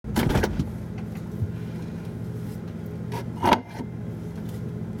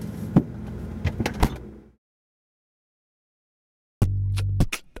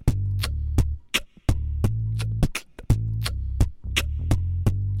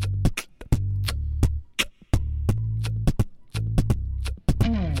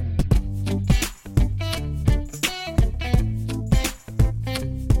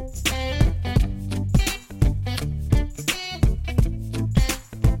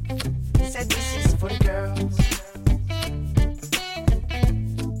for the girls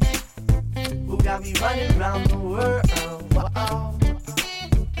who got me running around the world. Whoa.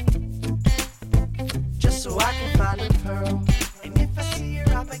 Just so I can find a pearl. And if I see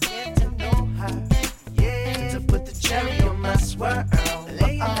her, I'ma get to know her. Yeah, to put the cherry on my swirl.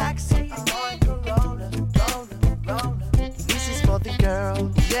 Lay back, sipping on Corona. This is for the girl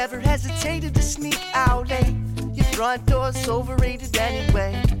who never hesitated to sneak out late. Your front door's overrated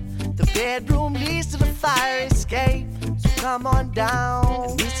anyway. The bedroom leads to the fire escape. So come on down.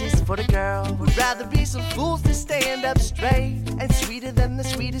 And this is for the girl who'd rather be some fools than stand up straight. And sweeter than the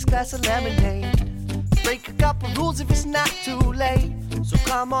sweetest glass of lemonade. Break a couple rules if it's not too late. So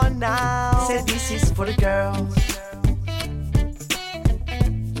come on now. Said this is for the girls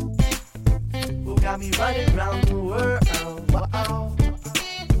who got me running around the world. Whoa.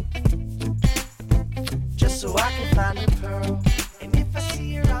 Just so I can find a pearl. And if I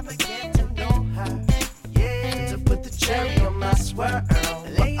see her, I'ma get to know her. Yeah, to put the cherry on my swirl.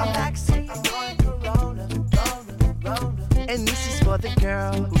 Lay back, sipping on Corona. And this is for the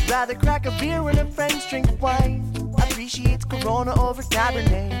girl who'd rather crack a beer when her friends drink wine. Appreciates Corona over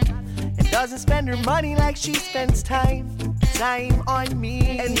Cabernet. And doesn't spend her money like she spends time on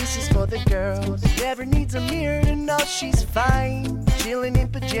me. And this is for the girl who never needs a mirror to know she's fine. Chilling in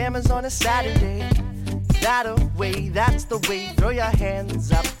pajamas on a Saturday. That's the way. Throw your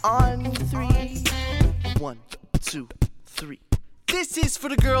hands up on 3. 1, 2, 3. This is for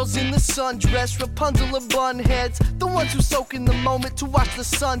the girls in the sundress, Rapunzel and bun heads. The ones who soak in the moment to watch the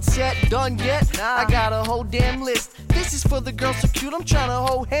sunset. Done yet? Nah. I got a whole damn list. This is for the girls so cute I'm trying to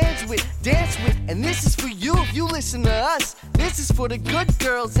hold hands with, dance with. And this is for you if you listen to us. This is for the good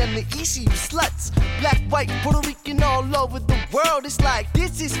girls and the ECU sluts. Black, white, Puerto Rican, all over the world. It's like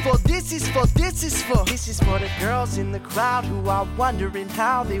this is for the girls in the crowd who are wondering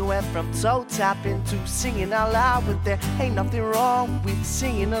how they went from toe tapping to singing out loud. But there ain't nothing wrong with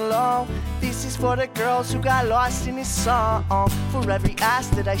singing along. This is for the girls who got lost in this song. For every ass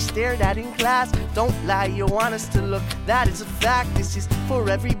that I stared at in class. Don't lie, you want us to look, that is a fact. This is for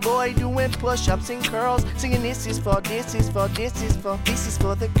every boy doing push-ups and curls. Singing this is for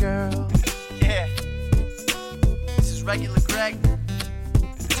the girl. Yeah. This is Regular Greg,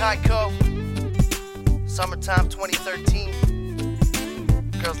 Tyco. Summertime 2013.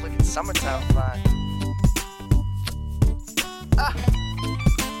 Girls looking summertime fine.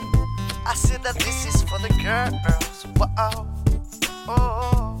 I said that this is for the girls. Whoa,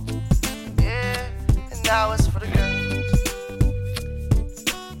 oh, yeah. And now it's